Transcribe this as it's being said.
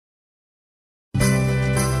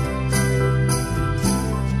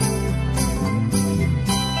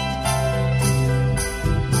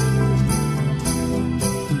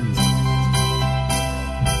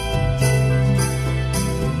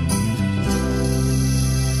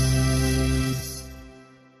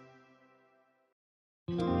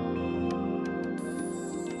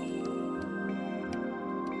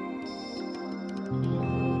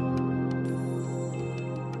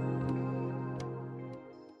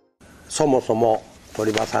そもそも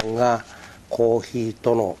鳥羽さんがコーヒー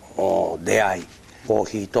との出会い、コー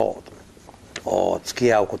ヒーと付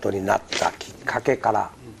き合うことになったきっかけか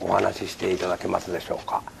らお話ししていただけますでしょう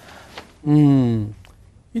か。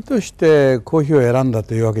意図してコーヒーを選んだ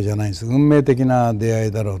というわけじゃないんです。運命的な出会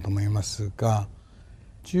いだろうと思いますが、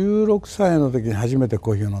16歳の時に初めて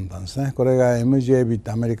コーヒーを飲んだんですね。これが MJB っ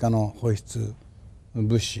てアメリカの放出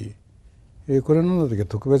物資、これを飲んだ時は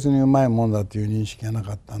特別にうまいもんだという認識がな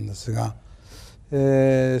かったんですが、そ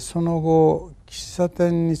の後喫茶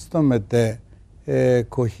店に勤めて、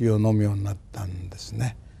コーヒーを飲むようになったんです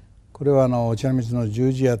ね。これはお茶の道の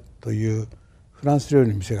十字屋というフランス料理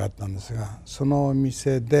の店があったんですが、その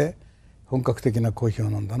店で本格的なコーヒー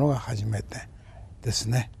を飲んだのが初めてです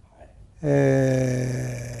ね。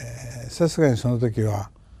さすがにその時は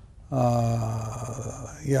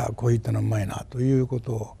いやコーヒーってのはうまいなというこ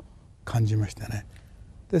とを感じましてね。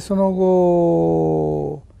でその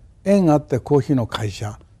後縁があってコーヒーの会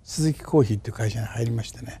社、鈴木コーヒーっていう会社に入りま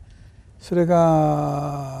してね、それ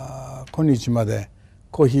が今日まで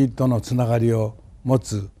コーヒーとのつながりを持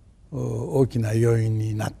つ大きな要因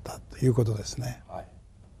になったということですね。はい、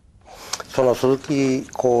その鈴木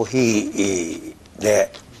コーヒー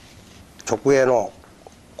で直営の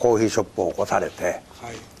コーヒーショップを起こされて、はい、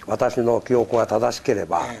私の記憶が正しけれ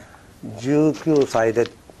ば、19歳で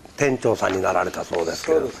店長さんになられたそうです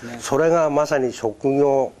けど、それがまさに職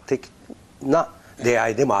業的な出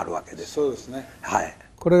会いでもあるわけです。そうですね。はい。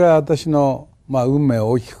これが私の、運命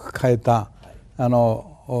を大きく変えた、出来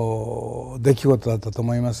事だったと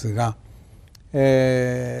思いますが、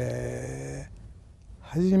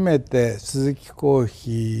初めて鈴木コー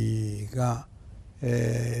ヒーが、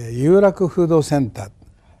有楽フードセンター、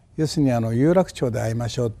要するに有楽町で会いま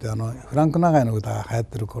しょうってフランク長井の歌が流行っ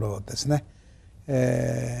てる頃ですね。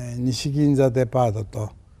西銀座デパート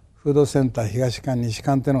とフードセンター東館西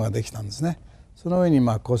館っていうのができたんですね。その上に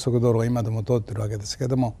高速道路が今でも通ってるわけですけ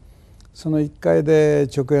ども、その1階で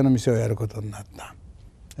直営の店をやることになった、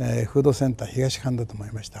フードセンター東館だと思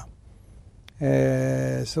いました。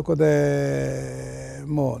そこで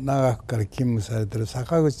もう長くから勤務されてる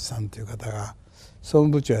坂口さんという方が総務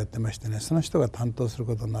部長をやってましてね、その人が担当する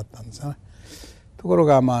ことになったんですよね。ところ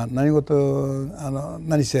が何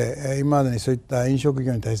せ今までにそういった飲食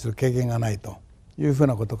業に対する経験がないというふう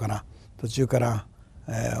なことから途中から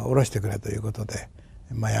下ろしてくれということで、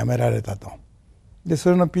辞められたと。で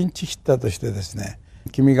それのピンチヒッターとしてですね、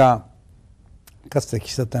君がかつて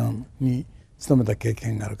喫茶店に勤めた経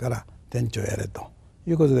験があるから店長やれと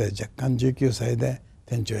いうことで、若干19歳で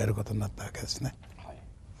店長をやることになったわけですね。はい、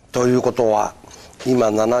ということは今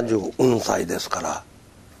74歳ですから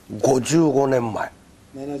55年前、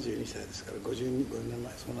72歳ですから52年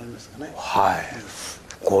前、そうなりますかね。はい、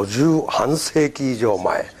半世紀以上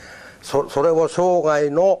前、それを生涯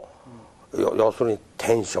の、要するに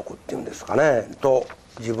転職っていうんですかねと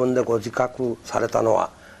自分でご自覚されたの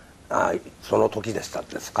はその時でした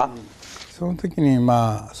ですか。その時に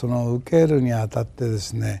その受けるにあたってで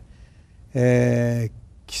すね、喫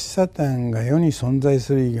茶店が世に存在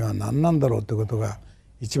する意義は何なんだろうということが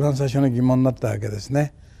一番最初の疑問になったわけです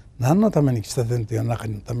ね。何のために喫茶店という世の中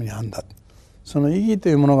のためにあるんだ、その意義と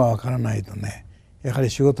いうものがわからないとね、やは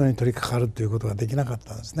り仕事に取り掛かるということができなかっ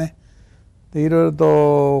たんですね。でいろいろ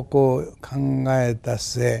と考えた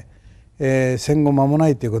末、戦後間もな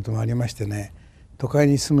いということもありましてね、都会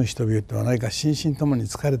に住む人々は何か心身ともに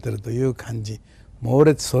疲れているという感じ、猛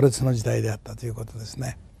烈壮烈の時代であったということです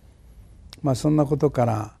ね。そんなことか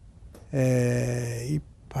ら、一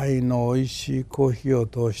杯のおいしいコーヒーを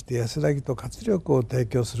通して安らぎと活力を提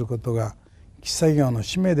供することが喫茶業の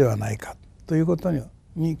使命ではないかということ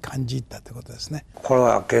に感じたということですね。これ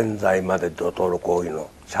は現在までドトールコーヒーの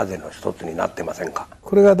社税の一つになってませんか。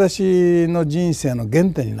これが私の人生の原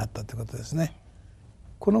点になったということですね。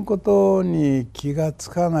このことに気がつ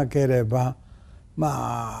かなければ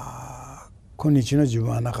今日の自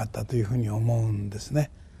分はなかったというふうに思うんですね。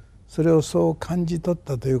それをそう感じ取っ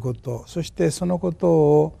たということ、そしてそのこ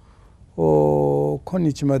とを今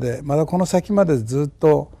日まで、まだこの先までずっ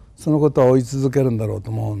とそのことは追い続けるんだろう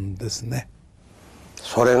と思うんですね。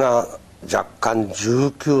それが若干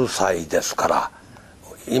19歳ですから、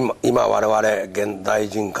今我々現代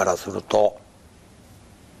人からすると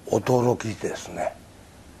驚きですね。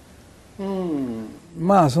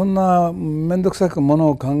そんな面倒くさくもの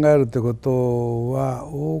を考えるということは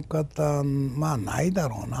大方ないだ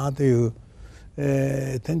ろうなという、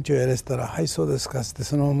店長やらせたら「はいそうですか」って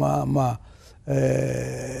そのままた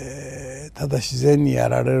だ自然にや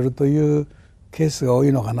られるというケースが多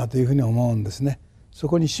いのかなというふうに思うんですね。そ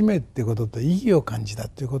こに使命っていうことと意義を感じた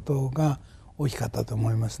ということが大きかったと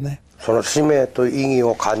思いますね。その使命と意義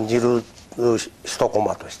を感じる一コ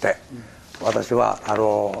マとして、私は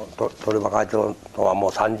鳥羽会長とはも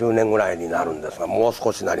う30年ぐらいになるんですが、もう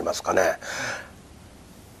少しになりますかね。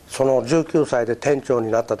その19歳で店長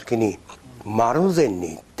になった時に丸善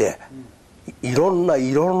に行って、いろんな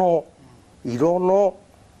色の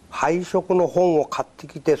配色の本を買って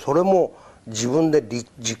きて、それも自分で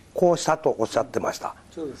実行したとおっしゃってました。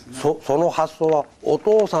そうですね。その発想はお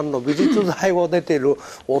父さんの美術財を出ている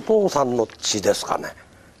お父さんの血ですかね。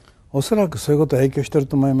おそらくそういうことは影響している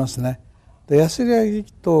と思いますね。で、安らぎ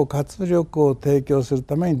と活力を提供する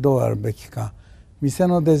ためにどうあるべきか、店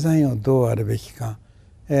のデザインをどうあるべきか、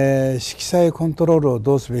色彩コントロールを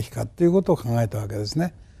どうすべきかということを考えたわけです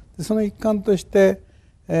ね。で、その一環として、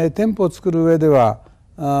店舗を作る上では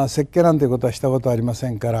設計なんていうことはしたことはありませ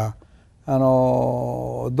んから、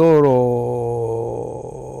道路、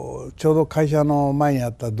ちょうど会社の前にあ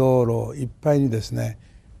った道路いっぱいにですね、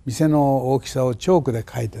店の大きさをチョークで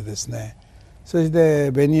書いてですね、そし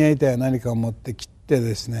てベニヤ板や何かを持って切って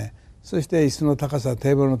ですね、そして椅子の高さ、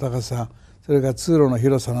テーブルの高さ、それから通路の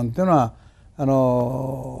広さなんていうのは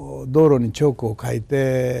道路にチョークを書い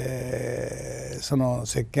て、その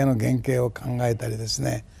設計の原型を考えたりです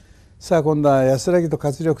ね、さあ今度は安らぎと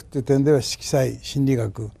活力という点では色彩心理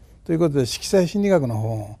学ということで、色彩心理学の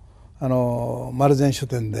本を丸善書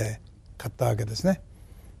店で買ったわけですね。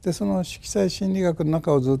で、その色彩心理学の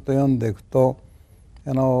中をずっと読んでいくと、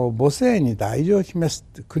母性に愛情を示すっ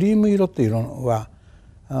て、クリーム色っていうのは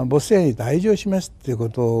母性に愛情を示すっていうこ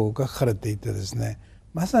とが書かれていてですね、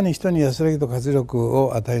まさに人に安らぎと活力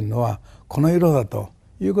を与えるのはこの色だと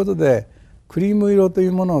いうことで、クリーム色とい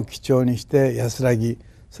うものを基調にして安らぎ、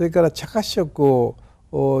それから茶褐色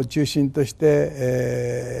を中心とし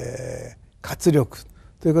て、活力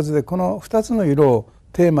ということで、この2つの色を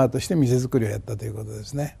テーマとして店作りをやったということで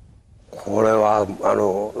すね。これは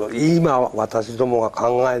今私どもが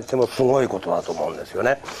考えてもすごいことだと思うんですよ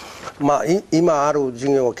ね。今ある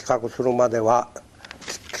事業を企画するま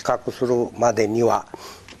でには、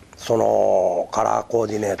そのカラーコー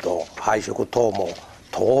ディネート、配色等も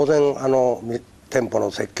当然店舗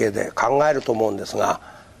の設計で考えると思うんですが、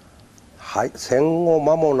はい、戦後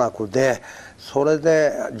間もなくで、それ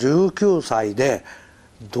で19歳で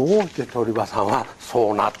どうして鳥羽さんは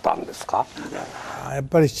そうなったんですか？やっ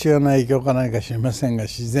ぱり父親の影響か何か知りませんが、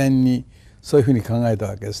自然にそういうふうに考えた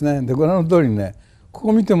わけですね。で、ご覧の通りね、こ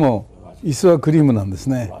こ見ても椅子はクリームなんです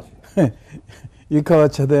ね。床は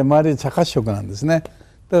茶で、周り茶褐色なんですね。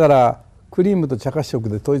だからクリームと茶褐色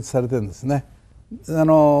で統一されてるんですね。今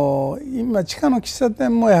地下の喫茶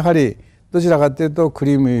店もやはりどちらかというとク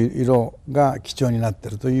リーム色が基調になって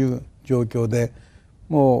いるという状況で、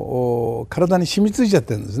もう体に染みついちゃっ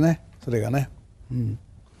てるんですね、それがね。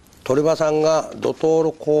鳥羽さんがドトー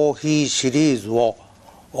ルコーヒーシリーズを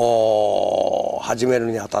始め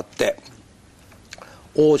るにあたって、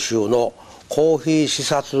欧州のコーヒー視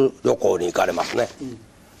察旅行に行かれますね。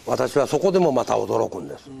私はそこでもまた驚くん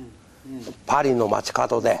です。パリの街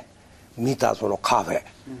角で見たそのカフェ、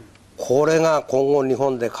これが今後日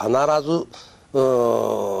本で必ず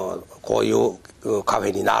こういうカフ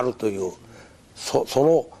ェになるという、そ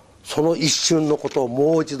の一瞬のことを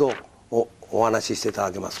もう一度お話ししていた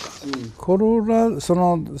だけますか？そ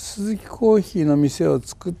の鈴木コーヒーの店を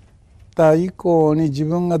作った以降に、自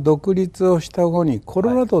分が独立をした後にコ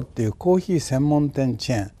ロラドっていうコーヒー専門店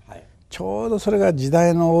チェーン、ちょうどそれが時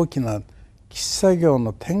代の大きな喫茶業の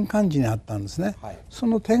転換時にあったんですね。そ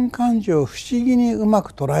の転換時を不思議にうま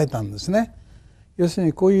く捉えたんですね。要する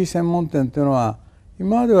にコーヒー専門店っていうのは、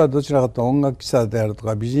今まではどちらかというと音楽喫茶であると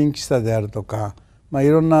か美人喫茶であるとか、い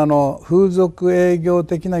ろんな風俗営業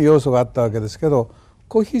的な要素があったわけですけど、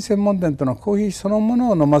コーヒー専門店というのはコーヒーそのも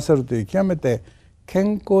のを飲ませるという極めて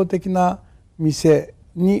健康的な店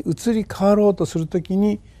に移り変わろうとするとき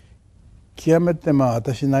に、極めて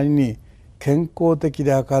私なりに健康的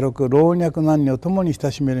で明るく老若男女ともに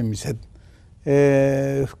親しめる店、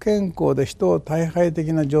不健康で人を退廃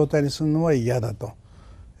的な状態にするのは嫌だと、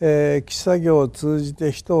喫茶業を通じ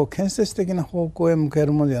て人を建設的な方向へ向け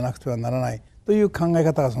るものではなくてはならないという考え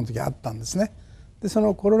方がその時あったんですね。で、そ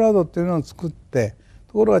のコロラドっていうのを作って、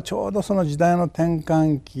ところがちょうどその時代の転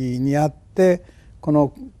換期にあって、こ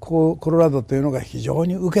のコロラドというのが非常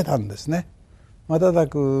に受けたんですね。瞬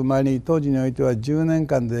く間に当時においては10年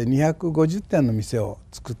間で250店の店を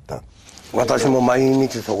作った。私も毎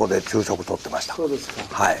日そこで昼食とってました。そうです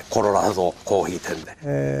か。はい、コロラドコーヒー店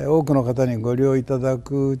で、多くの方にご利用いただ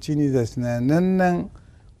くうちにですね、年々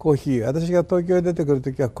コーヒー、私が東京へ出てくる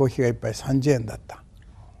時はコーヒーが1杯30円だった。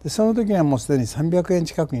で、その時にはもうすでに300円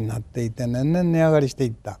近くになっていて、年々値上がりしてい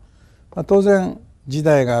った。当然時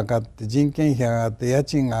代が上がって人件費が上がって家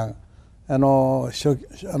賃が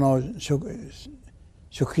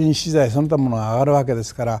食品資材その他ものが上がるわけで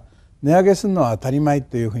すから、値上げするのは当たり前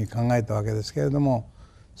というふうに考えたわけですけれども、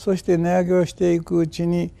そうして値上げをしていくうち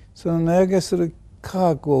にその値上げする価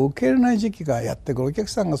格を受け入れない時期がやってくる、お客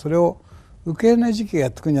さんがそれを受け入れない時期がや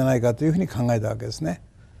ってくるんじゃないかというふうに考えたわけですね。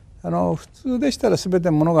普通でしたら全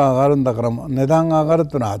て物が上がるんだから値段が上がる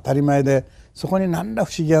というのは当たり前で、そこに何ら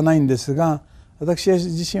不思議はないんですが、私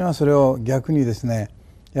自身はそれを逆にですね、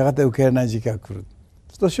やがて受け入れない時期が来る。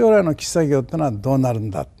そうすると将来の喫茶業というのはどうなるん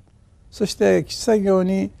だ。そして喫茶業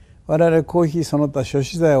に我々コーヒーその他諸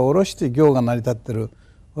資材を卸して業が成り立っている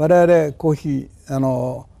我々コーヒ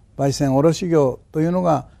ー焙煎卸業というの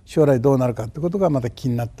が将来どうなるかということがまた気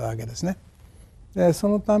になったわけですね。でそ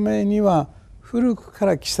のためには古くか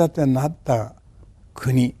ら喫茶店のあった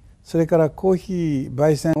国、それからコーヒー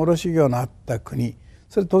焙煎卸業のあった国、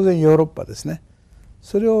それ当然ヨーロッパですね。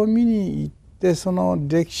それを見に行ってその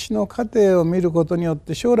歴史の過程を見ることによっ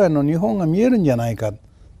て将来の日本が見えるんじゃないか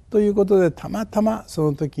ということで、たまたまそ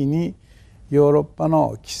の時にヨーロッパ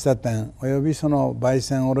の喫茶店およびその焙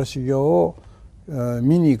煎卸業を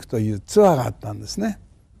見に行くというツアーがあったんですね。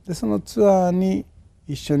でそのツアーに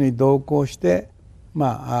一緒に同行して、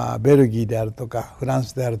ベルギーであるとかフラン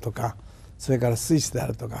スであるとかそれからスイスであ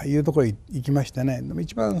るとかいうところに行きましてね、でも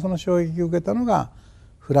一番その衝撃を受けたのが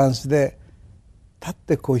フランスで立っ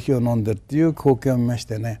てコーヒーを飲んでるっていう光景を見まし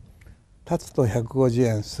てね、立つと150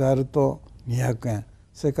円座ると200円、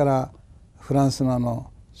それからフランス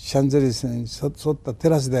のシャンゼリゼに沿ったテ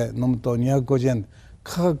ラスで飲むと250円、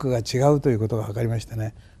価格が違うということが分かりまして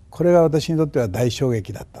ね、これが私にとっては大衝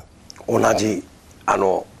撃だった。同じ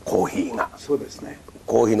コーヒーが、そうですね、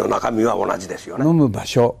コーヒーの中身は同じですよね。飲む場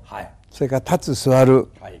所、それから立つ座る、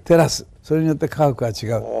テラス、それによって価格が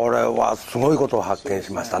違う。これはすごいことを発見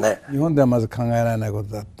しましたね。日本ではまず考えられないこと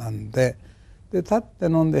だったんで、立って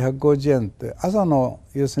飲んで150円って、朝の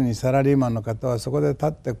要するにサラリーマンの方はそこで立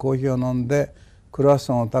ってコーヒーを飲んでクロワッ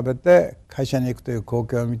サンを食べて会社に行くという光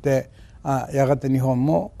景を見て、やがて日本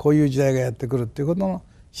もこういう時代がやってくるということの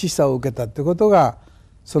示唆を受けたということが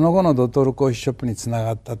その後のドトールコーヒーショップにつな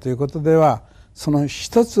がったということでは、その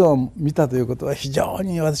一つを見たということは非常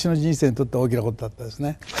に私の人生にとって大きなことだったです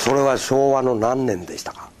ね。それは昭和の何年でし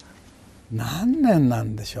たか？何年な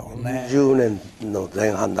んでしょうね。10年の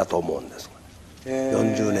前半だと思うんですが、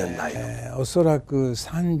40年代の、おそらく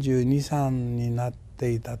32、3になっ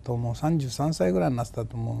ていたと思う、33歳ぐらいになってた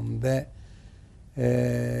と思うんで、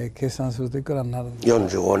計算するといくらになるんですか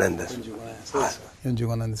？45年です。45年、そうですか、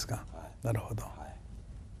45年ですか、なるほど。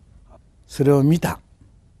それを見た、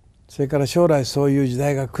それから将来そういう時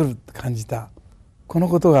代が来ると感じた、この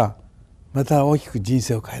ことがまた大きく人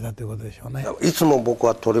生を変えたということでしょうね。いつも僕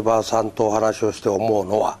は鳥羽さんとお話をして思う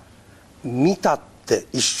のは、見たって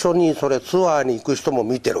一緒にそれツアーに行く人も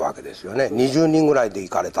見てるわけですよね。20人ぐらいで行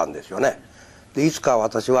かれたんですよね。でいつか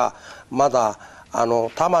私はまだ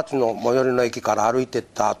田町の最寄りの駅から歩いてっ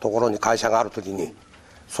たところに会社がある時に、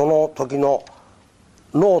その時の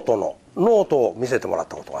ノートを見せてもらっ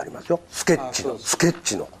たことがありますよ。スケッ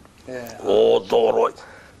チの驚い、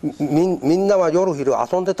みんなは夜昼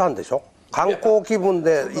遊んでたんでしょ、観光気分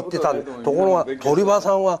で行ってたんで、ところが鳥羽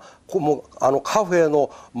さんはもうカフェ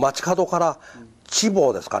の街角からチ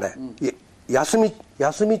ボですかね、休み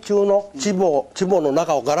中のチボの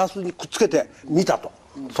中をガラスにくっつけて見たと、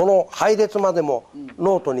その配列までも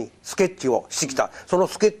ノートにスケッチをしてきた。その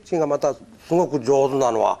スケッチがまたすごく上手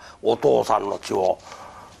なのはお父さんの血を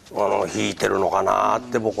引いてるのかなっ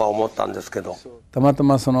て僕は思ったんですけど、たまた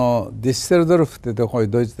まそのディッセルドルフってところ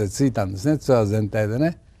にドイツで着いたんですね、ツアー全体で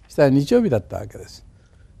ね。したら日曜日だったわけです。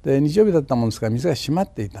で日曜日だったもんですから店が閉まっ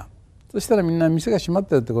ていた。そしたらみんな店が閉まっ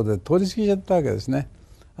てるってことで通り過ぎちゃったわけですね。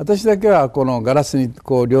私だけはこのガラスに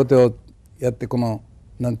こう両手をやって、この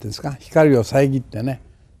なんていうんですか、光を遮ってね、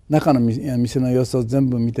中の店の様子を全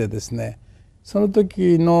部見てですね、その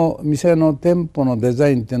時の店の店舗のデザ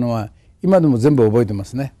インっていうのは今でも全部覚えてま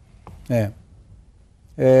すね。そ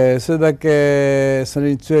れだけそ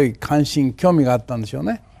れに強い関心興味があったんでしょう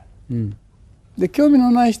ね。で興味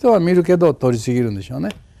のない人は見るけど通り過ぎるんでしょうね。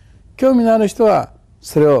興味のある人は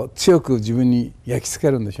それを強く自分に焼き付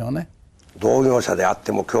けるんでしょうね。同業者であっ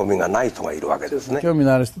ても興味がない人がいるわけですね。興味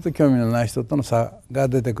のある人と興味のない人との差が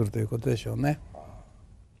出てくるということでしょうね。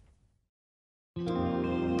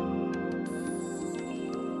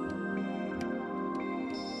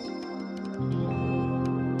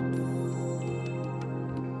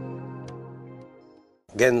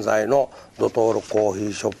現在のドトールコーヒ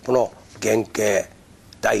ーショップの原型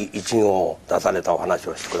第1号を出されたお話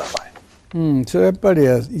をしてください。それはやっぱ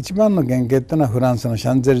り一番の原型っていうのはフランスのシ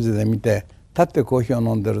ャンゼリゼで見て立ってコーヒーを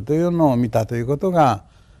飲んでるというのを見たということが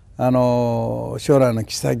将来の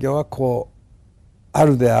喫茶業はこうあ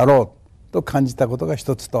るであろうと感じたことが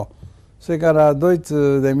一つと、それからドイ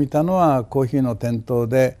ツで見たのはコーヒーの店頭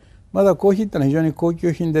で、まだコーヒーってのは非常に高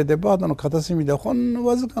級品でデパートの片隅でほんの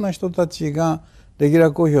わずかな人たちがレギュ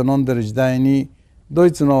ラーコーヒーを飲んでる時代に、ド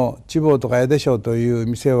イツのチボーとかエデショーという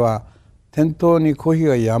店は店頭にコーヒー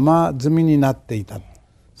が山積みになっていた。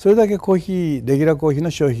それだけコーヒーレギュラーコーヒーの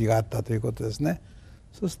消費があったということですね。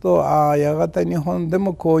そうするとやがて日本で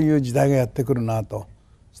もこういう時代がやってくるなと。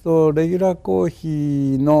そうするとレギュラーコーヒ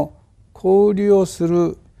ーの小売りをす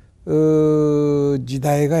る時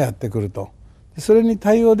代がやってくると。それに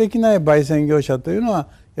対応できない焙煎業者というのは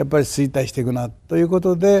やっぱり衰退していくなというこ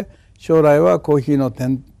とで、将来はコーヒーの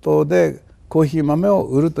店頭でコーヒー豆を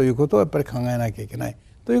売るということをやっぱり考えなきゃいけない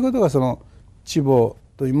ということが、そのチボ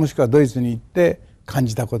というもしくはドイツに行って感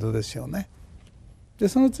じたことですよね。で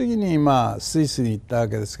その次にスイスに行ったわ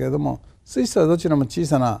けですけれども、スイスはどちらも小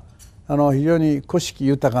さな非常に古式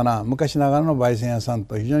豊かな昔ながらの焙煎屋さん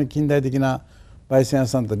と非常に近代的な焙煎屋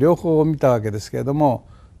さんと両方を見たわけですけれども、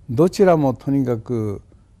どちらもとにかく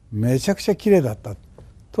めちゃくちゃきれいだった。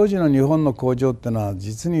当時の日本の工場っていうのは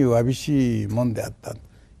実にわびしいもんであった。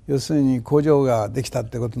要するに工場ができたっ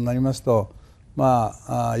てことになりますと、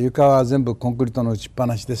床は全部コンクリートの打ちっぱ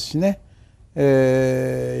なしですしね、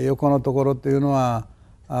横のところっていうのは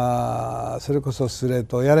それこそスレー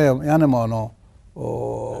ト、屋根も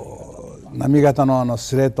波型の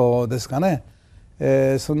スレートですかね、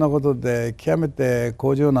そんなことで極めて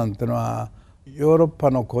工場なんてのはヨーロッパ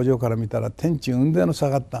の工場から見たら天地雲泥の差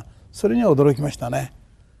があった。それには驚きましたね。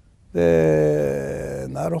で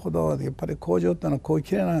なるほど、やっぱり工場ってのはこういう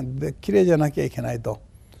きれいじゃなきゃいけないと、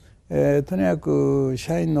とにかく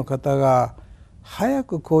社員の方が早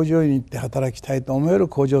く工場に行って働きたいと思える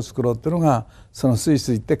工場を作ろうっていうのがそのスイ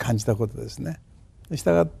ス行って感じたことですね。し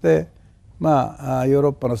たがってヨーロ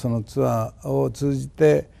ッパのそのツアーを通じ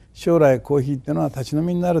て将来コーヒーっていうのは立ち飲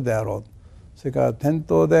みになるであろう、それから店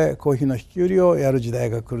頭でコーヒーの引き売りをやる時代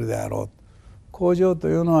が来るであろう。工場と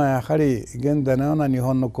いうのはやはり現代のような日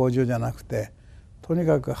本の工場じゃなくて、とに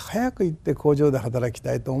かく早く行って工場で働き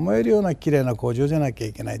たいと思えるようなきれいな工場じゃなきゃ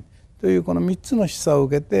いけないというこの3つの示唆を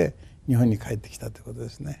受けて日本に帰ってきたということで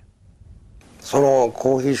すね。その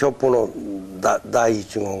コーヒーショップの第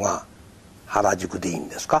一号が原宿でいいん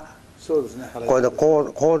ですか？そうですね。これで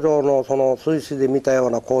工場のそのスイスで見たよう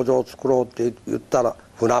な工場を作ろうって言ったら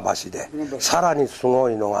船橋で、さらにすご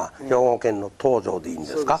いのが兵庫県の東条でいいんで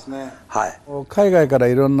すか？そうですね。はい。海外から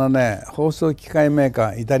いろんなね包装機械メーカ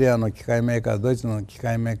ー、イタリアの機械メーカー、ドイツの機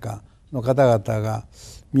械メーカーの方々が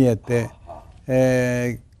見えて、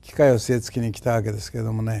機械を据え付けに来たわけですけれ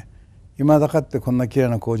どもね、今だかってこんなきれい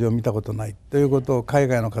な工場を見たことないということを海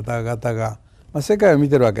外の方々が、世界を見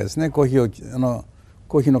てるわけですね。コーヒ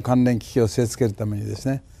ーの関連機器を据え付けるためにです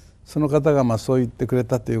ね、その方がそう言ってくれ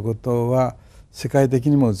たということは世界的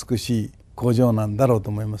にも美しい工場なんだろうと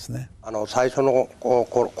思いますね。最初の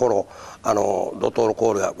頃ドトールコ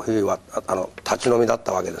ールや冬は立ち飲みだっ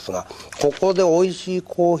たわけですが、ここで美味しい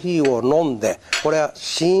コーヒーを飲んでこれは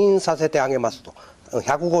試飲させてあげますと、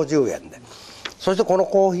150円で、そしてこの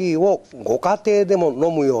コーヒーをご家庭でも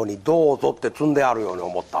飲むようにどうぞって積んであるように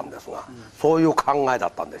思ったんですが、そういう考えだ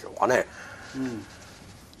ったんでしょうかね。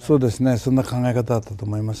そうですね、そんな考え方だったと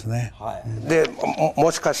思いますね。で も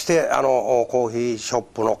しかしてコーヒーショッ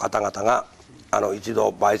プの方々が一度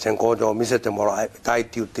焙煎工場を見せてもらいたいっ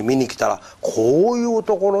て言って見に来たら、こういう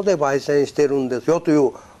ところで焙煎してるんですよとい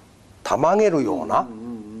うたまげるような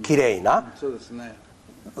きれいな、そうですね。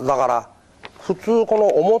だから普通この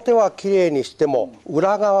表はきれいにしても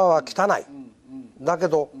裏側は汚い、だけ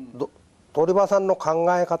ど鳥羽さんの考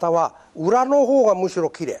え方は裏の方がむしろ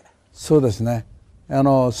きれい。そうですね。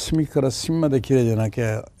隅から隅まできれいじゃなき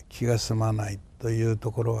ゃ気が済まないというと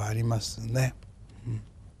ころがありますね。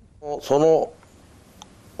その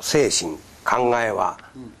精神考えは、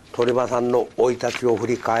鳥羽さんの生い立ちを振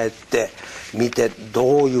り返って見て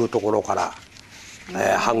どういうところから、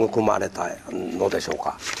育まれたのでしょう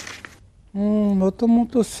か？もとも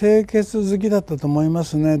と清潔好きだったと思いま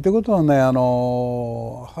すね。ということはね、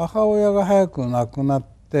母親が早く亡くなっ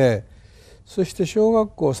て、そして小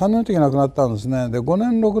学校3年の時に亡くなったんですね。で5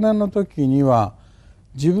年6年の時には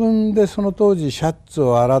自分でその当時シャツ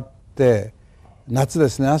を洗って、夏で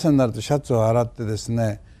すね、朝になるとシャツを洗ってです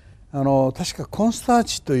ね、確かコーンスター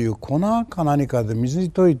チという粉か何かで水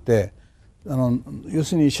に溶いて、要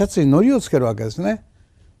するにシャツに糊をつけるわけですね。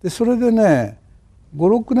でそれでね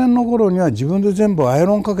5、6年の頃には自分で全部アイ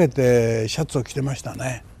ロンかけてシャツを着てました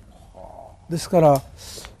ね。ですから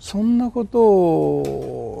そんなこと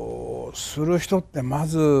ををする人ってま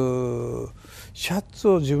ずシャツ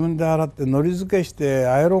を自分で洗ってのり付けして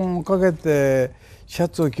アイロンをかけてシャ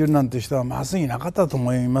ツを着るなんて人はまずいなかったと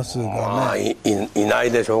思いますがね。いな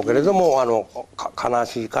いでしょうけれども、悲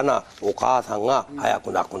しいかなお母さんが早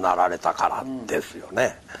く亡くなられたからですよ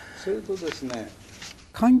ね。それとですね、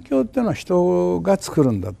環境っていうのは人が作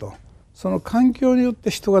るんだと、その環境によって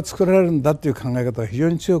人が作られるんだっていう考え方が非常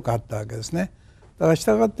に強くあったわけですね。だから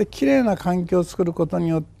従ってきれいな環境を作ることに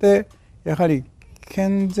よってやはり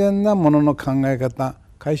健全なものの考え方、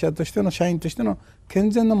会社としての社員としての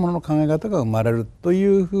健全なものの考え方が生まれるとい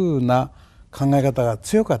うふうな考え方が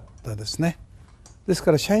強かったですね。です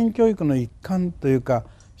から社員教育の一環というか、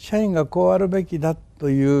社員がこうあるべきだと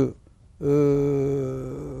いう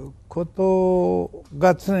こと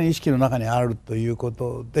が常に意識の中にあるというこ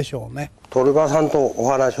とでしょうね。鳥羽さんとお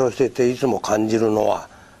話をしていていつも感じるのは、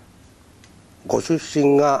ご出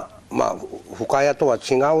身が深谷とは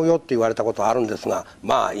違うよって言われたことあるんですが、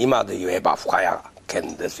今で言えば深谷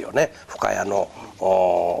県ですよね。深谷の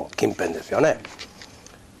近辺ですよね。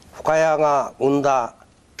深谷が生んだ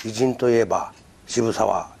偉人といえば渋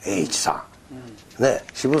沢栄一さん、ね、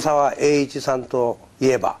渋沢栄一さんとい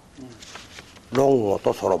えば論語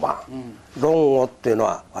とそろばん、論語っていうの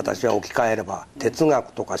は私は置き換えれば哲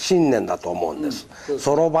学とか信念だと思うんです。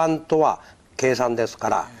そろばんとは計算ですか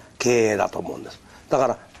ら経営だと思うんです。だか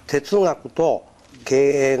ら哲学と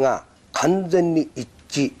経営が完全に一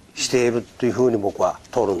致しているというふうに僕は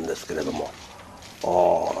取るんですけれども、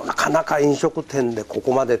なかなか飲食店でこ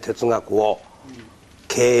こまで哲学を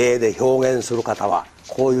経営で表現する方は、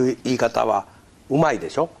こういう言い方はうまいで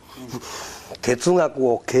しょ、哲学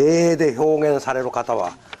を経営で表現される方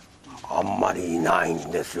はあんまりいない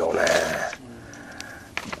んですよね。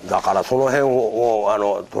だからその辺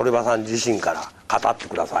を鳥羽さん自身から語って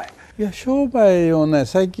ください。いや、商売をね、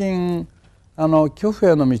最近巨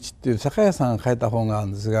富への道っていう酒屋さんが書いた本がある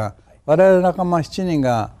んですが、我々仲間7人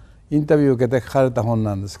がインタビューを受けて書かれた本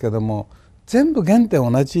なんですけども、全部原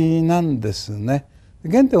点同じなんですね。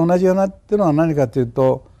原点同じよなっていうのは何かという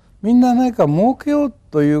と、みんな何か儲けよう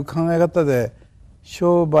という考え方で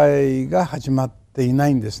商売が始まっていな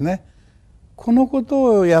いんですね。このこと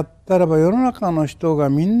をやったらば世の中の人が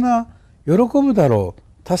みんな喜ぶだろ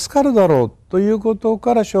う、助かるだろうということ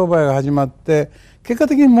から商売が始まって、結果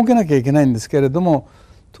的に儲けなきゃいけないんですけれども、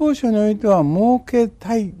当初においては儲け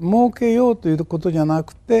たい、儲けようということじゃな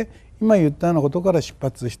くて、今言ったようなことから出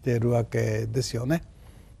発しているわけですよね。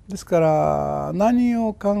ですから何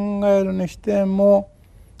を考えるにしても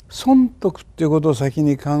損得ということを先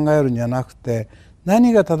に考えるんじゃなくて、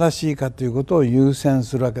何が正しいかということを優先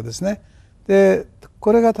するわけですね。で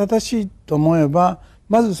これが正しいと思えば、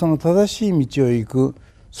まずその正しい道を行く、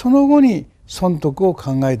その後に損得を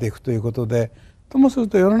考えていくということで、ともする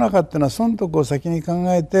と世の中っていうのは損得を先に考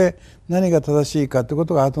えて、何が正しいかというこ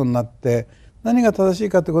とが後になって、何が正しい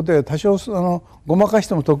かということで多少ごまかし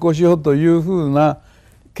ても得をしようというふうな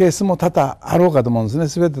ケースも多々あろうかと思うんですね。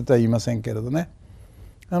全てとは言いませんけれどね。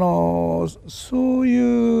そう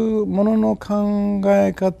いうものの考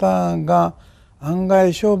え方が案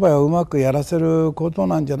外商売をうまくやらせること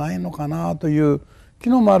なんじゃないのかなという、昨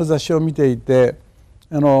日もある雑誌を見ていて、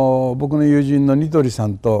僕の友人のニトリさ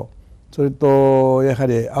んと、それとやは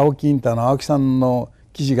り青木インターの青木さんの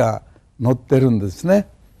記事が載ってるんですね。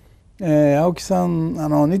青木さん、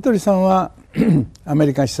ニトリさんはアメ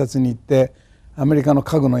リカ視察に行って、アメリカの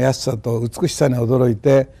家具の安さと美しさに驚い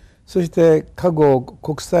て、そして家具を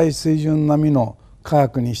国際水準並みの価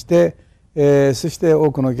格にして、そして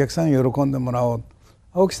多くのお客さんに喜んでもらおう。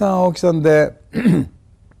青木さんは青木さんで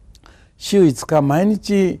週5日毎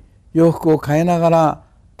日洋服を買いながら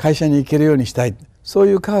会社に行けるようにしたい、そう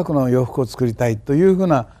いう価格の洋服を作りたいというふう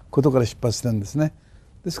なことから出発してるんですね。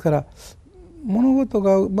ですから物事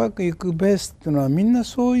がうまくいくベースっていうのはみんな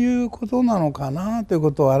そういうことなのかなという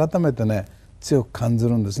ことを改めてね、強く感じ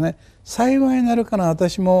るんですね。幸いになるかな、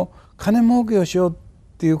私も金儲けをしようっ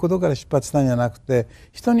ていうことから出発したんじゃなくて、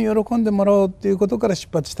人に喜んでもらおうっていうことから出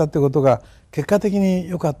発したっていうことが結果的に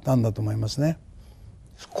良かったんだと思いますね。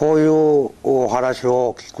こういうお話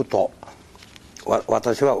を聞くと、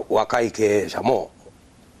私は若い経営者も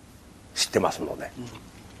知ってますので、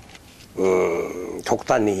極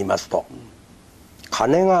端に言いますと、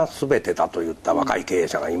金が全てだと言った若い経営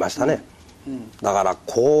者がいましたね。だから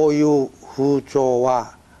こういう風潮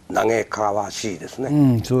は嘆かわしいです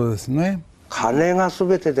ね。そうですね。金が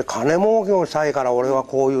全てで金儲けをしたいから俺は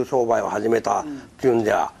こういう商売を始めたっていうん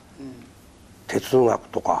じゃ、哲学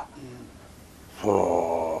とか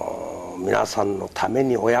皆さんのため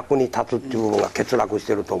にお役に立つっていう部分が欠落し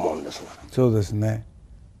てると思うんですが。そうですね。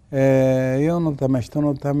世のため人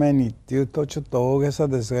のためにっていうとちょっと大げさ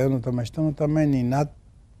ですが、世のため人のためになっ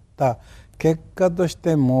た結果とし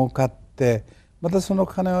て儲かって、またその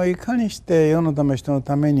金をいかにして世のため人の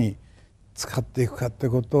ために使っていくかって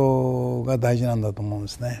ことが大事なんだと思うんで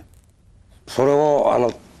すね。それ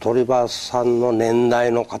を鳥羽さんの年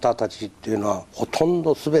代の方たちっていうのはほとん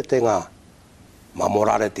ど全てが守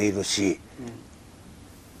られているし、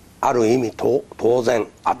ある意味当然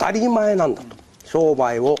当たり前なんだと。商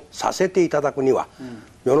売をさせていただくには、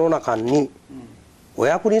世の中にお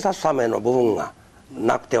役に立つための部分が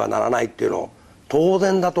なくてはならないっていうのを当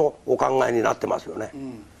然だとお考えになってますよね。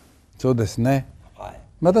そうですね、はい、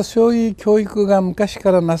またそういう教育が昔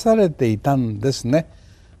からなされていたんですね。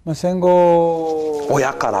戦後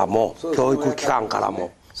親からも教育機関から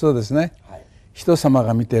もそうですね、はい、人様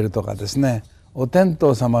が見ているとかですね、お天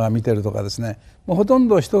道様が見てるとかですね、もうほとん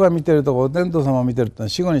ど人が見てるとかお天道様が見てるってのは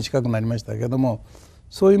死後に近くなりましたけども、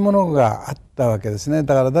そういうものがあったわけですね。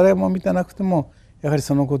だから誰も見てなくてもやはり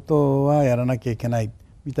そのことはやらなきゃいけない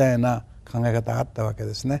みたいな考え方があったわけ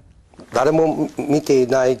ですね。誰も見てい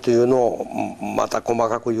ないというのをまた細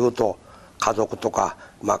かく言うと、家族とか、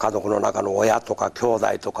家族の中の親とか兄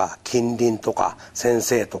弟とか近隣とか先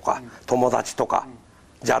生とか友達とか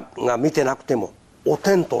が見てなくてもお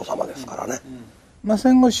天道様ですからね。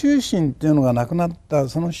戦後終身っていうのがなくなった、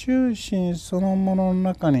その終身そのものの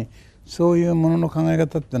中にそういうものの考え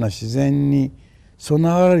方っていうのは自然に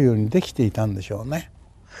備わるようにできていたんでしょうね。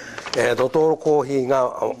ドトールコーヒーが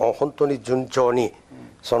本当に順調に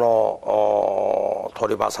その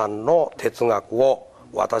鳥羽さんの哲学を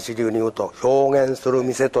私流に言うと表現する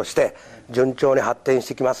店として順調に発展し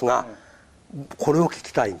てきますが、これを聞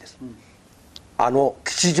きたいんです。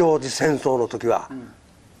吉祥寺戦争の時は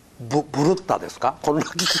ブルッタですか？こんな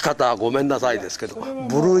聞き方はごめんなさいですけど、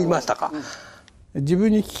ブルいましたか？自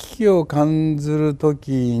分に危機を感じる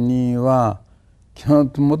時には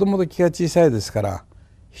もともと気が小さいですから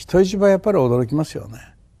人一倍やっぱり驚きますよね。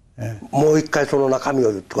もう一回その中身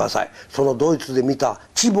を言ってください。そのドイツで見た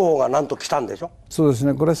チボーがなんと来たんでしょ？そうです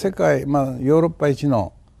ね、これは世界、ヨーロッパ一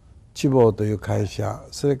のチボーという会社、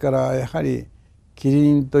それからやはりキ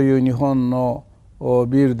リンという日本のビ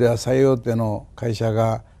ールでは最大手の会社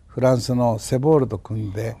がフランスのセボールと組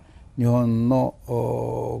んで日本の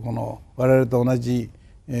この我々と同じ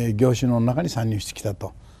業種の中に参入してきた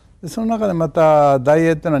と。その中でまたダイ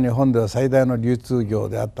エーというのは日本では最大の流通業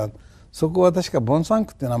であった。そこは確かボンサン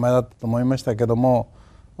クっていう名前だったと思いましたけども、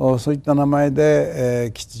そういった名前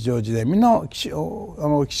で吉祥寺でみんな岸区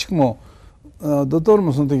もドトール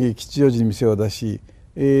もその時吉祥寺に店を出し、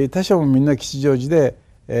他社もみんな吉祥寺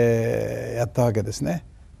でやったわけですね。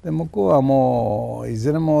で向こうはもうい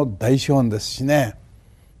ずれも大資本ですしね、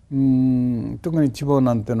特に地方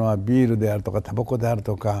なんていうのはビールであるとかタバコである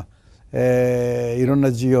とか、いろん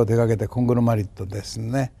な事業を手掛けてコングロマリットです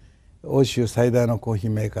ね、欧州最大のコーヒ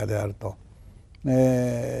ーメーカーであると、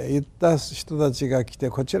言った人たちが来て、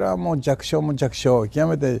こちらはもう弱小も弱小、極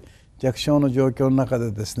めて弱小の状況の中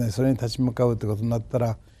でですね、それに立ち向かうということになった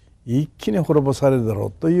ら一気に滅ぼされるだろ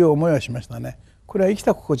うという思いはしましたね。これは生き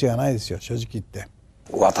た心地がないですよ、正直言って。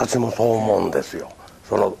私もそう思うんですよ。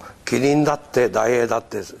そのキリンだってダイエーだっ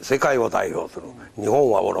て世界を代表する、日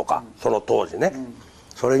本はおろかその当時ね、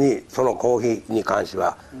それにそのコーヒーに関して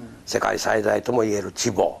は世界最大ともいえる地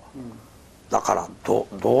方、だからど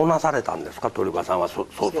うなされたんですか、鳥羽さんはそ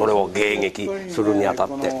れを迎撃するにあたっ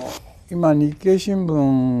て。今日経新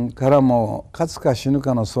聞からも「勝つか死ぬ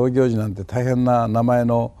かの創業時」なんて大変な名前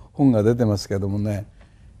の本が出てますけどもね、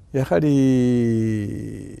やは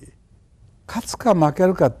り勝つか負け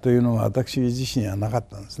るかというのは私自身はなかっ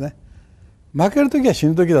たんですね。負ける時は死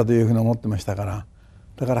ぬ時だというふうに思ってましたから、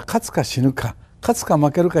だから勝つか死ぬか、勝つか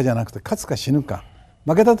負けるかじゃなくて勝つか死ぬか、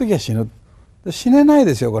負けた時は死ぬ、死ねない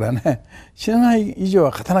ですよこれはね。死ねない以上は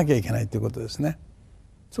勝たなきゃいけないということですね。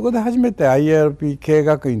そこで初めて IRP 経営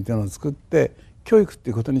学院というのを作って教育と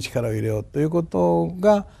いうことに力を入れようということ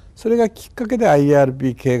が、それがきっかけで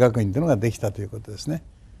IRP 経営学院というのができたということですね。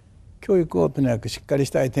教育をとにかくしっかりし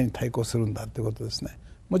た相手に対抗するんだということですね。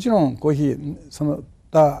もちろんコーヒーその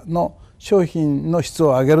他の商品の質を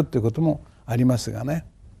上げるということもありますがね、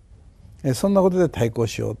そんなことで対抗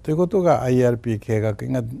しようということが IRP 経営学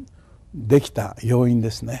院ができた要因で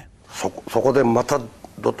すね。そこでまた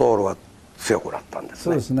ドトールは強くなったんですね。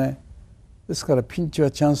そうですね。ですからピンチは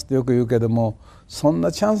チャンスってよく言うけども、そん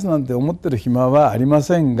なチャンスなんて思ってる暇はありま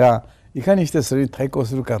せんが、いかにしてそれに対抗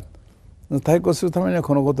するか、対抗するためには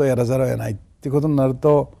このことをやらざるを得ないっていうことになる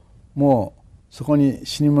と、もうそこに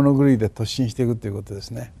死に物狂いで突進していくということで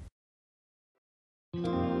すね。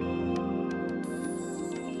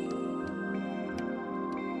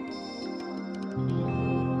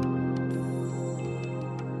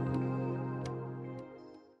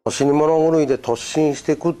死に物狂いで突進し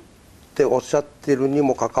ていくっておっしゃってるに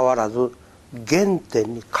もかかわらず、原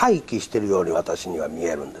点に回帰してるように私には見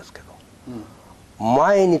えるんですけど、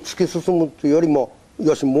前に突き進むというよりも、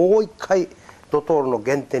よしもう一回ドトールの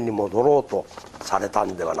原点に戻ろうとされた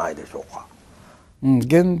んではないでしょうか。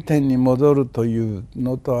原点に戻るという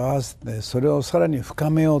のと合わせて、それをさらに深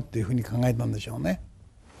めようっていうふうに考えたんでしょうね。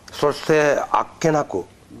そしてあっけなく、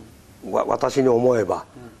私に思えば、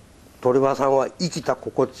鳥羽さんは生きた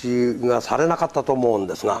心地がされなかったと思うん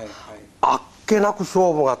ですが、あっけなく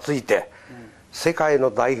勝負がついて、世界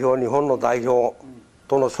の代表、日本の代表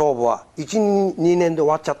との勝負は 1,2 年で終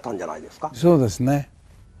わっちゃったんじゃないですか。そうですね。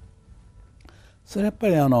それやっぱ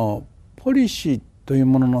りポリシーという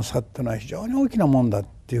ものの差っていうのは非常に大きなもんだっ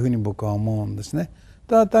ていうふうに僕は思うんですね。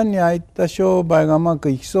ただ単にああいった商売がうまく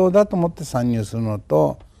いきそうだと思って参入するの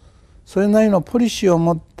と、それなりのポリシーを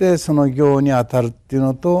持ってその業に当たるっていう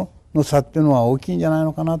のとの差っていうのは大きいんじゃない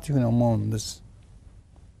のかなというふうに思うんです。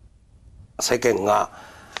世間が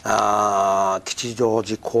吉祥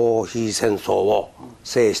寺コーヒー戦争を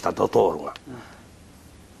制したドトールが、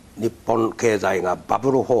日本経済がバ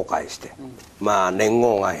ブル崩壊して、年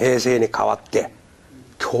号が平成に変わって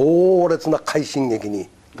強烈な快進撃に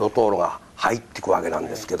ドトールが入っていくわけなん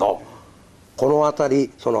ですけど、この辺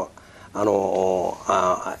り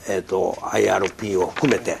IRP を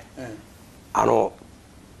含めて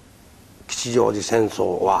吉祥寺戦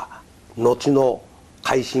争は後の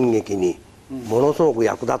快進撃にものすごく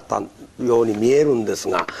役立ったように見えるんです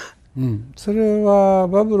が、それは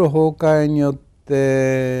バブル崩壊によって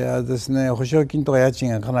ですね、保証金とか家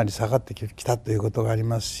賃がかなり下がってきたということがあり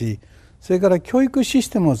ますし、それから教育シス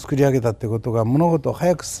テムを作り上げたということが物事を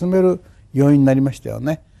早く進める要因になりましたよ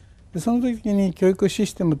ね。でその時に教育シ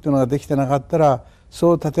ステムっていうのができてなかったら、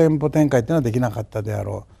そう多店舗展開っていうのはできなかったであ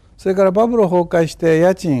ろう。それからバブル崩壊して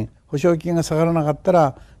家賃保証金が下がらなかった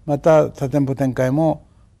ら、また多店舗展開も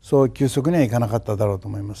そう急速にはいかなかっただろうと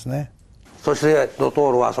思いますね。そしてドト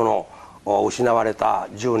ールはその失われた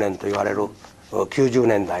10年と言われる90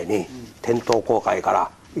年代に店頭公開から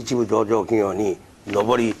一部上場企業に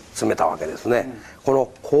上り詰めたわけですね。この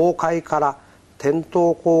公開から店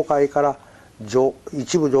頭公開から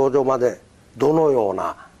一部上場までどのよう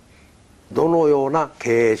な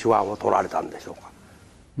経営手腕を取られたんでしょうか。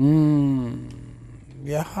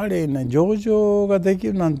やはりね、上場ができ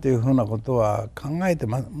るなんていうふうなことは考えて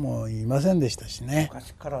もいませんでしたしね。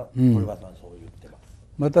昔から鳥羽さんそう言ってます。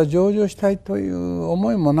また上場したいという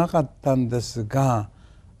思いもなかったんですが、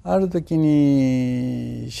ある時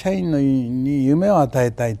に社員に夢を与え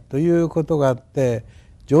たいということがあって、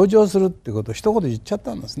上場するっていうことを一言言っちゃっ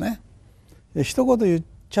たんですね。一言言っ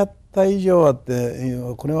ちゃった以上はって、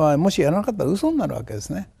これはもしやらなかったら嘘になるわけで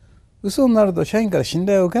すね。嘘になると社員から信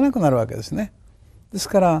頼を受けなくなるわけですね。です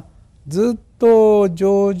からずっと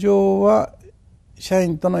上場は社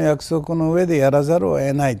員との約束の上でやらざるを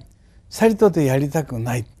得ない、さりとてやりたく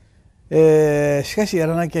ない、しかしや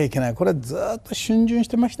らなきゃいけない、これはずっと逡巡し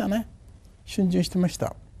てましたね。逡巡してまし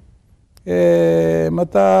た。ま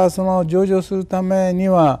たその上場するために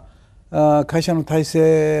は会社の体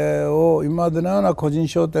制を今までのような個人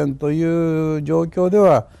商店という状況で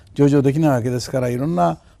は上場できないわけですから、いろん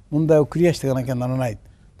な問題をクリアしていかなきゃならない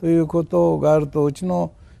ということがあると、うち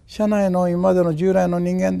の社内の今までの従来の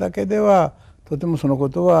人間だけではとてもそのこ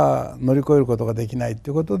とは乗り越えることができないと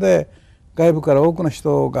いうことで、外部から多くの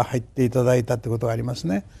人が入っていただいたということがあります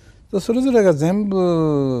ね。それぞれが全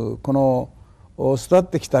部この育っ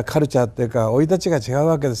てきたカルチャーっていうか生い立ちが違う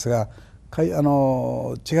わけですが、違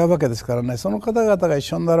うわけですからね、その方々が一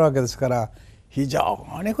緒になるわけですから、非常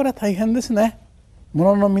にこれは大変ですね。も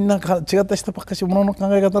ののみんな違った人ばっかし、ものの考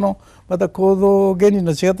え方のまた行動原理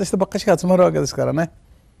の違った人ばっかしが集まるわけですからね。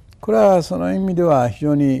これはその意味では非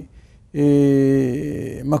常に、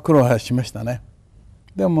苦労はしましたね。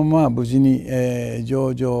でも無事に、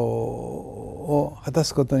上場を果た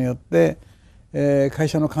すことによって、会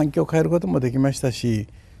社の環境を変えることもできましたし、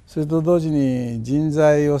それと同時に人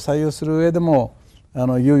材を採用する上でも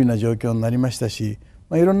優位な状況になりましたし、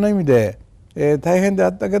いろんな意味で、大変であ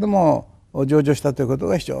ったけども上場したということ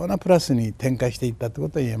が非常なプラスに展開していったという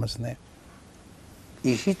ことは言えますね。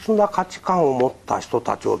異質な価値観を持った人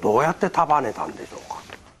たちをどうやって束ねたんでしょうか。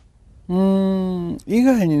以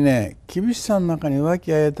外にね、厳しさの中に和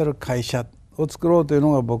気あいあいたる会社を作ろうという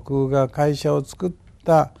のが僕が会社を作っ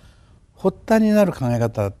た発端になる考え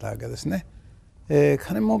方だったわけですね。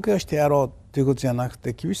金儲けをしてやろうということじゃなく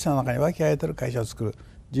て、厳しさの中に和気あいあいたる会社を作る、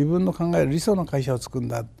自分の考える理想の会社を作るん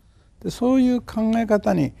だ、でそういう考え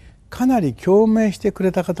方にかなり共鳴してく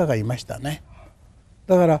れた方がいましたね。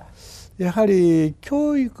だからやはり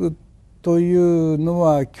教育というの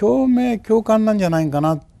は共鳴共感なんじゃないか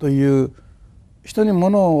なという、人にも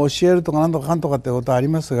のを教えるとか何とかかんとかってことはあり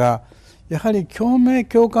ますが、やはり共鳴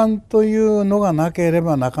共感というのがなけれ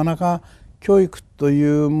ばなかなか教育と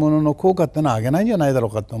いうものの効果っていうのは上げないんじゃないだろ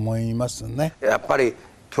うかと思いますね。やっぱり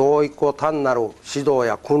教育を単なる指導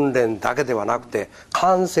や訓練だけではなくて、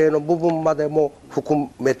感性の部分までも含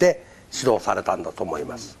めて指導されたんだと思い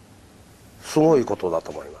ます。すごいことだと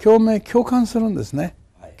思います。共鳴共感するんですね。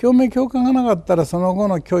共鳴共感がなかったらその後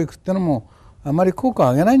の教育っていうのもあまり効果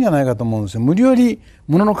を上げないんじゃないかと思うんですよ。無理やり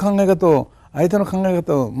ものの考え方を、相手の考え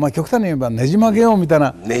方を、極端に言えばねじ曲げようみたい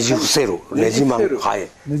な、ねじ伏せる、ねじ曲げる、はい、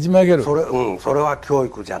ねじ曲げる、それは教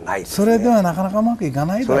育じゃないですね。それではなかなかうまくいか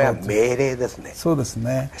ないだろう。それは命令ですね。そうです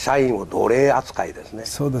ね。社員を奴隷扱いですね。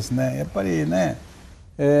そうですね。やっぱりね、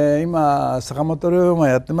今坂本龍馬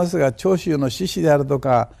やってますが、長州の志士であると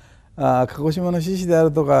か、鹿児島の志士であ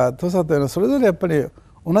るとか土佐というのは、それぞれやっぱり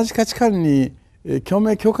同じ価値観に共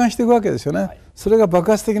鳴共感していくわけですよね、はい、それが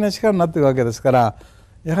爆発的な力になっていくわけですから、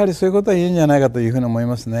やはりそういうことは言えんじゃないかというふうに思い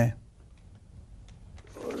ますね。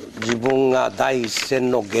自分が第一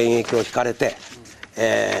線の現役を引かれて、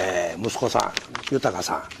息子さん豊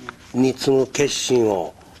さんに次ぐ決心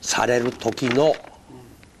をされる時の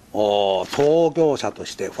創業者と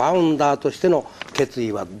して、ファウンダーとしての決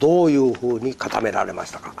意はどういうふうに固められま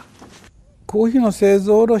したか？コーヒーの製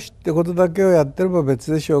造卸ってことだけをやってれば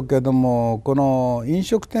別でしょうけども、この飲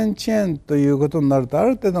食店チェーンということになると、あ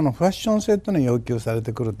る程度のファッション性というのが要求され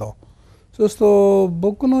てくると。そうすると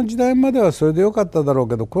僕の時代まではそれでよかっただろう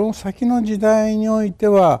けど、この先の時代において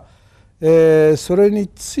は、それに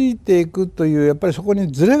ついていくという、やっぱりそこ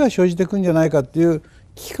にズレが生じていくんじゃないかという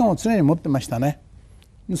危機感を常に持ってましたね。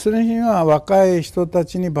それには若い人た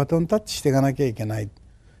ちにバトンタッチしていかなきゃいけない。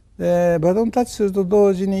でバトンタッチすると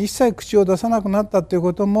同時に一切口を出さなくなったという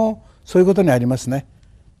こともそういうことにありますね。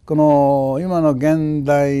この今の現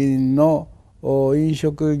代の飲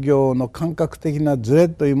食業の感覚的なズレ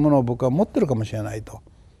というものを僕は持ってるかもしれないと。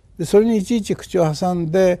でそれにいちいち口を挟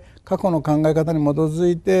んで過去の考え方に基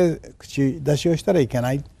づいて口出しをしたらいけ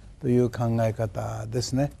ないという考え方で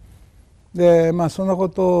すね。でそんなこ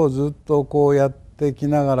とをずっとこうやってき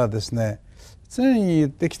ながらですね、常に言っ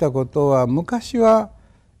てきたことは、昔は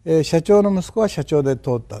社長の息子は社長で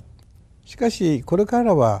通った。しかしこれか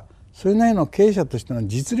らはそれなりの経営者としての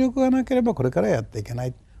実力がなければこれからやっていけな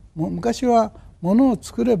い。昔は物を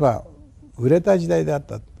作れば売れた時代であっ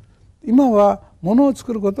た。今は物を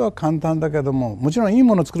作ることは簡単だけども、もちろんいい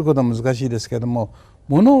ものを作ることは難しいですけども、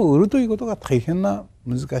物を売るということが大変な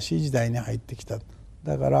難しい時代に入ってきた。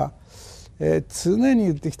だから、常に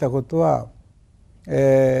言ってきたことは、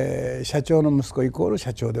社長の息子イコール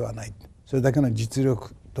社長ではない。それだけの実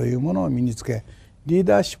力というものを身につけ、リー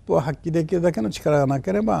ダーシップを発揮できるだけの力がな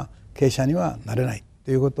ければ経営者にはなれない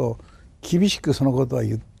ということを厳しくそのことは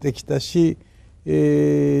言ってきたし、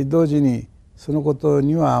同時にそのこと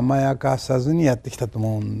には甘やかさずにやってきたと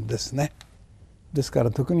思うんですね。ですか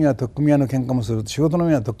ら時には取っ組み合いの喧嘩もする、仕事の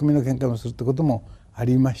上は取っ組みの喧嘩もするってこともあ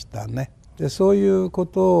りましたね。でそういうこ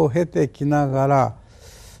とを経てきながら、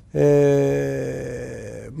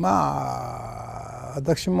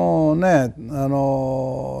私もね、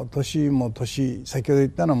年も年、先ほど言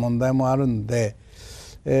ったような問題もあるんで、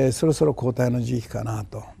そろそろ交代の時期かな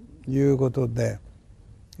ということで、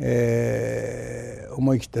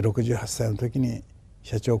思い切って68歳の時に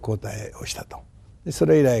社長交代をしたと。でそ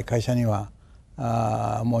れ以来会社には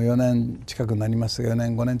もう4年近くなりますが、4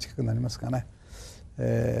年5年近くなりますかね。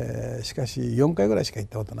しかし4回ぐらいしか行っ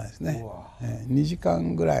たことないですね。2時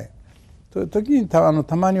間ぐらい時にた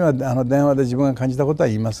まには電話で自分が感じたことは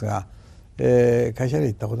言いますが、会社に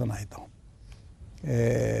行ったことないと、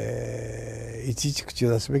いちいち口を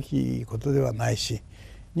出すべきことではないし、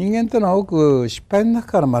人間というのは多く失敗の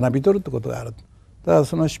中から学び取るということがある。ただ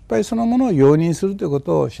その失敗そのものを容認するというこ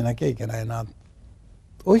とをしなきゃいけないな。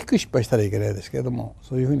大きく失敗したらいけないですけれども、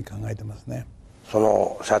そういうふうに考えてますね。そ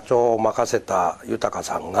の社長を任せた豊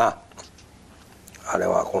さんが、あれ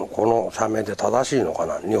はこの社名で正しいのか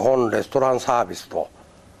な、日本レストランサービスと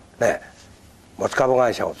ね、持ち株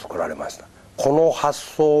会社を作られました。この発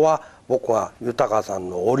想は僕は豊さん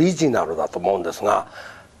のオリジナルだと思うんですが、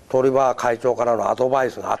鳥羽会長からのアドバ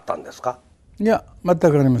イスがあったんですか？いや、全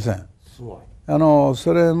くありません。すごい。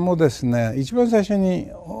それもですね、一番最初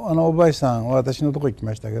に大林さんは私のところに来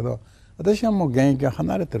ましたけど、私はもう現役を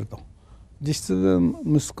離れてると。実質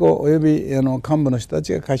息子および幹部の人た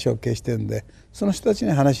ちが会社を経営してるんで、その人たち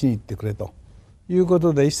に話しに行ってくれというこ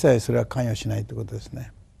とで、一切それは関与しないということです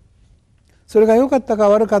ね。それが良かったか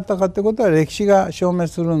悪かったかということは歴史が証明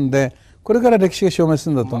するんで、これから歴史が証明す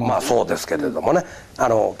るんだと思う。まあそうですけれどもね、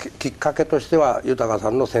きっかけとしては豊さ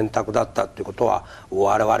んの選択だったっていうことは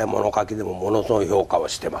我々物書きでもものすごい評価を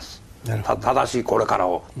してます。正しいこれから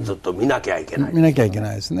をずっと見なきゃいけない、見なきゃいけ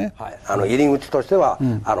ないですね。はい、入り口としては、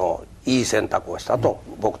いい選択をしたと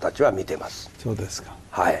僕たちは見てます。そうですか。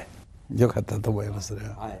はい。よかったと思いますそれ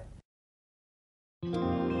は。はい。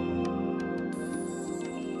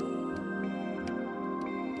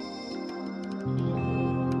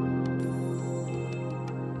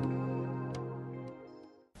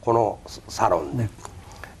このサロンで、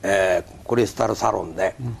クリスタルサロン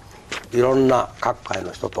で、いろんな各界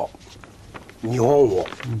の人と日本を、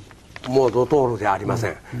もうドトールではありませ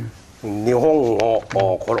ん、日本を、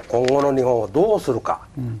今後の日本をどうするか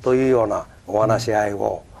というようなお話し合い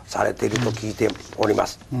をされていると聞いておりま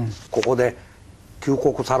す、ここで旧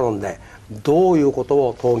国サロンでどういうこと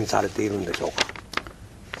を討議されているんでしょうか。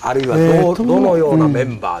あるいはどのようなメ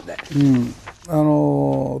ンバーで、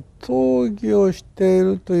討議をしてい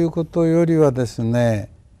るということよりはですね、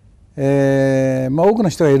多くの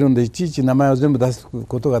人がいるんでいちいち名前を全部出す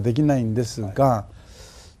ことができないんですが、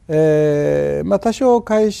多少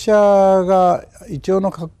会社が一応の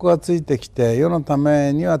格好がついてきて世のた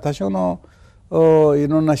めには多少のい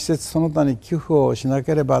ろんな施設その他に寄付をしな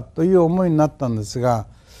ければという思いになったんですが、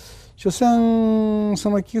所詮そ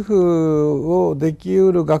の寄付をでき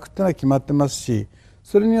うる額っていうのは決まってますし、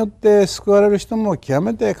それによって救われる人も極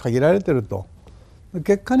めて限られていると。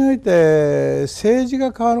結果において政治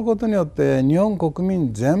が変わることによって日本国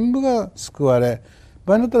民全部が救われ、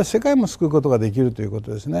場合によったら世界も救うことができるというこ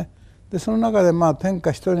とですね。でその中で天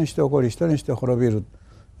下一人にして起こり一人にして滅びる、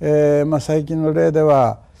最近の例で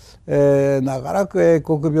は、長らく英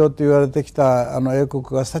国病と言われてきた英国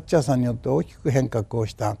がサッチャーさんによって大きく変革を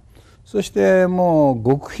した。そしてもう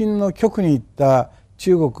極貧の極に行った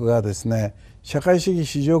中国がですね、社会主義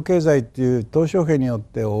市場経済っていう鄧小平によっ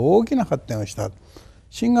て大きな発展をした。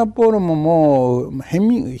シンガポールももう貧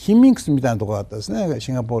民窟みたいなところだったですね。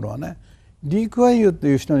シンガポールはね、リー・クワンユーと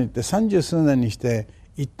いう人に言って30数年にして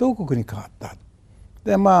一等国に変わった。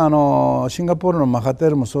でシンガポールのマハテー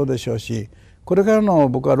ルもそうでしょうし、これからの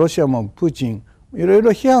僕はロシアもプーチンいろい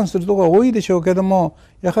ろ批判するところが多いでしょうけども、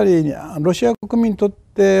やはりロシア国民にとっ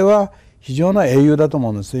ては非常な英雄だと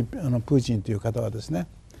思うんです、プーチンという方はですね。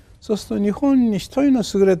そうすると日本に一人の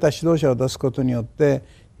優れた指導者を出すことによって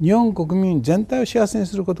日本国民全体を幸せに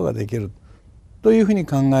することができるというふうに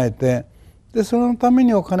考えて、でそのため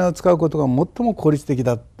にお金を使うことが最も効率的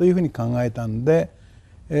だというふうに考えたんで、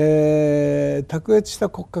卓越した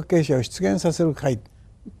国家経営者を出現させる会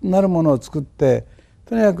なるものを作って、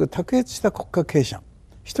とにかく卓越した国家経営者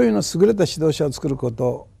一人の優れた指導者を作るこ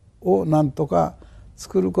とをなんとか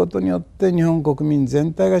作ることによって日本国民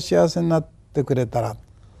全体が幸せになってくれたら、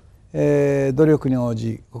努力に応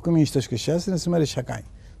じ国民等しく幸せに住める社会、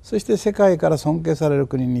そして世界から尊敬される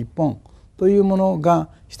国日本というものが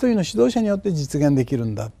一人の指導者によって実現できる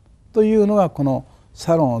んだというのがこの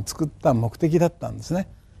サロンを作った目的だったんですね。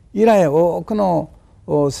以来多くの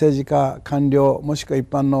政治家官僚もしくは一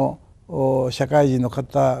般の社会人の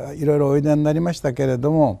方いろいろおいでになりましたけれ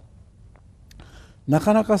ども、な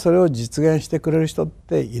かなかそれを実現してくれる人っ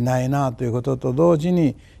ていないなということと同時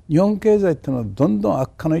に、日本経済っていうのはどんどん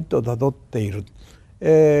悪化の一途をたどっている。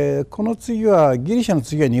この次はギリシャの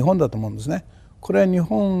次は日本だと思うんですね。これは日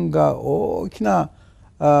本が大きな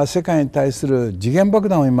世界に対する時限爆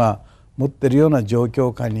弾を今持っているような状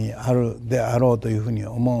況下にあるであろうというふうに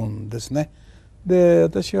思うんですね。で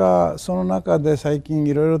私はその中で最近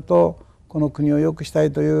いろいろとこの国を良くした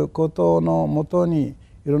いということのもとに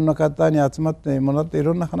いろんな方に集まってもらってい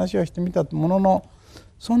ろんな話をしてみたものの、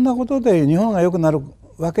そんなことで日本が良くなる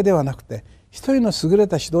わけではなくて、一人の優れ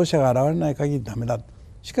た指導者が現れない限りダメだ。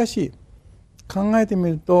しかし考えてみ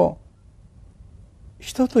ると、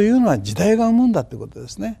人というのは時代が生むんだということで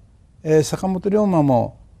すね。坂本龍馬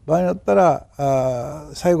も場合によったら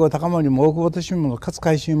西郷隆盛も大久保利通も勝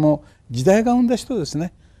海舟も時代が生んだ人です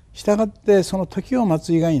ね。したがってその時を待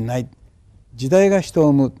つ以外にない。時代が人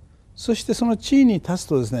を生む。そしてその地位に立つ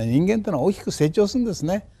とですね、人間というのは大きく成長するんです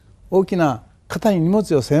ね。大きな肩に荷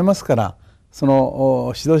物を背負えますから、そ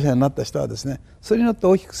の指導者になった人はですね、それによって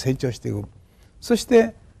大きく成長していく。そし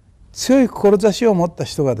て強い志を持った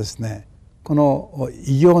人がですね、この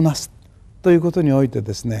偉業をなすということにおいて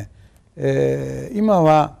ですね、今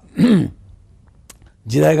は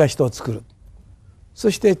時代が人を作る、そ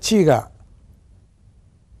して地位が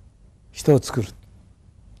人を作る、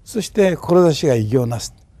そして志が偉業をな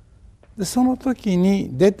す。でその時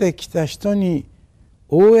に出てきた人に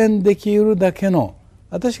応援できるだけの、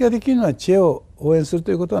私ができるのは知恵を応援する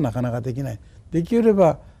ということはなかなかできない。できれ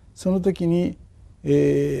ばその時にあ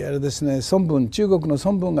れですね、孫文、中国の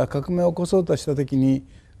孫文が革命を起こそうとした時に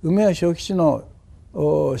梅屋正吉の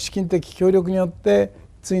資金的協力によって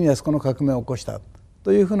ついにあそこの革命を起こした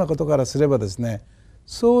というふうなことからすればですね、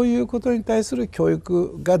そういうことに対する教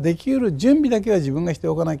育ができる準備だけは自分がして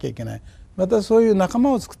おかなきゃいけない、またそういう仲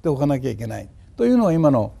間を作っておかなきゃいけないというのが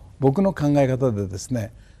今の僕の考え方でです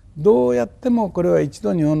ね、どうやってもこれは一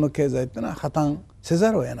度日本の経済っていうのは破綻せ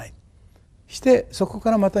ざるを得ない、してそこ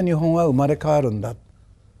からまた日本は生まれ変わるんだ、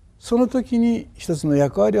その時に一つの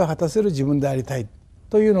役割を果たせる自分でありたい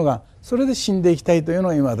というのが、それで死んでいきたいというの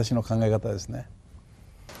が今私の考え方ですね。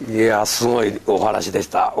いや、すごいお話でし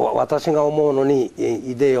た。私が思うのに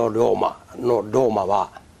イデオ・ローマのローマは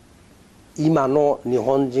今の日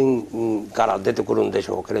本人から出てくるんでし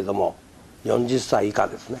ょうけれども、40歳以下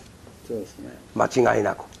ですね。そうですね、間違い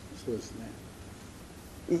なく。そうです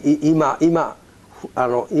ね。今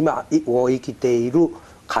を生きている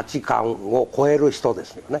価値観を超える人で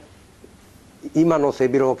すよね。今の背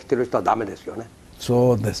広を着てる人はダメですよね。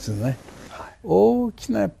そうですね、はい、大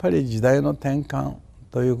きなやっぱり時代の転換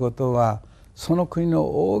ということは、その国の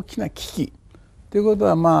大きな危機ということ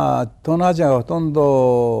は、東南アジアがほとんど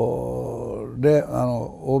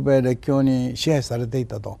欧米列強に支配されてい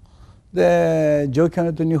たと。で、状況に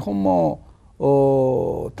よって日本も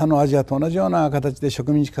他のアジアと同じような形で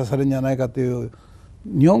植民地化されるんじゃないかという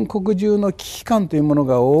日本国中の危機感というもの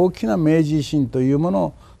が大きな明治維新というもの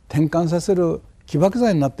を転換させる起爆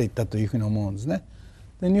剤になっていったというふうに思うんですね。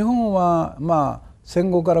で、日本は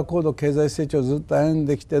戦後から高度経済成長をずっと歩ん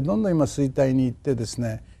できて、どんどん今衰退にいってです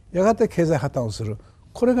ね、やがて経済破綻をする、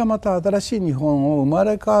これがまた新しい日本を生ま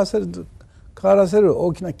れ変わらせる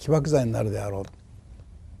大きな起爆剤になるであろう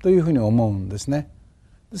というふうに思うんですね。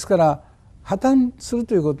ですから破綻する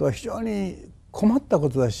ということは非常に困ったこ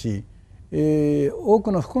とだし、多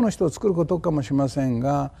くの不幸の人を作ることかもしれません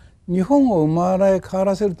が、日本を生まれ変わ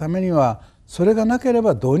らせるためにはそれがなけれ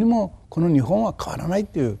ばどうにもこの日本は変わらない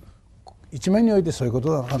という一面においてそういうこと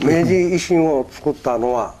だなと。明治維新を作った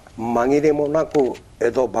のは紛れもなく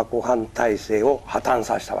江戸幕藩体制を破綻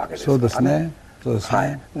させたわけですからね。そうですね。そうですね。は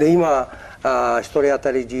い、で今一人当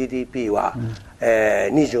たり GDP は、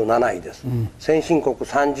27位です、先進国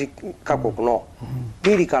30カ国の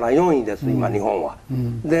ビリから4位です、今日本は、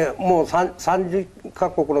でもう30カ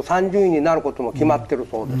国の30位になることも決まってる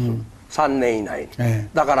そうです、3年以内に、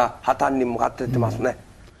だから破綻に向かっていってますね。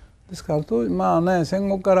ですから戦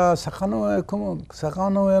後から坂の上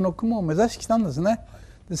の雲を目指してきたんですね。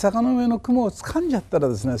で、坂の上の雲を掴んじゃったら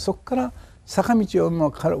ですね、そこから坂道を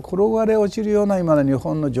転がれ落ちるような今の日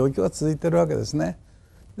本の状況が続いているわけですね。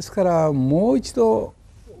ですからもう一度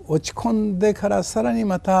落ち込んでからさらに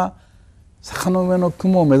また坂の上の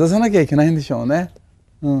雲を目指さなきゃいけないんでしょうね。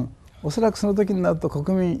おそらくその時になると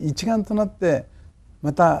国民一丸となって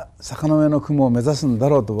また坂の上の雲を目指すんだ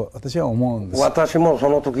ろうと私は思うんです。私もそ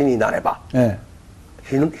の時になれば、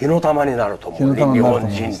火の玉になると思う、日本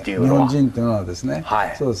人っていうのは。日本人っていうのはですね、は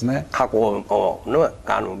い、そうですね。過去を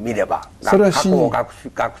見れば、過去を学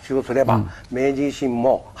習すれば、明治維新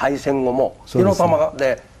も敗戦後も火の玉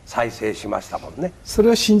で再生しましたもんね。それ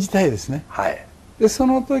を信じたいですね。はい、で、そ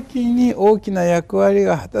の時に大きな役割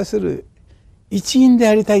が果たせる一員で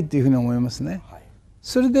ありたいというふうに思いますね。はい、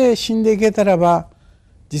それで死んでいけたらば、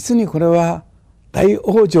実にこれは大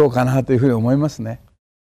往生かなというふうに思いますね。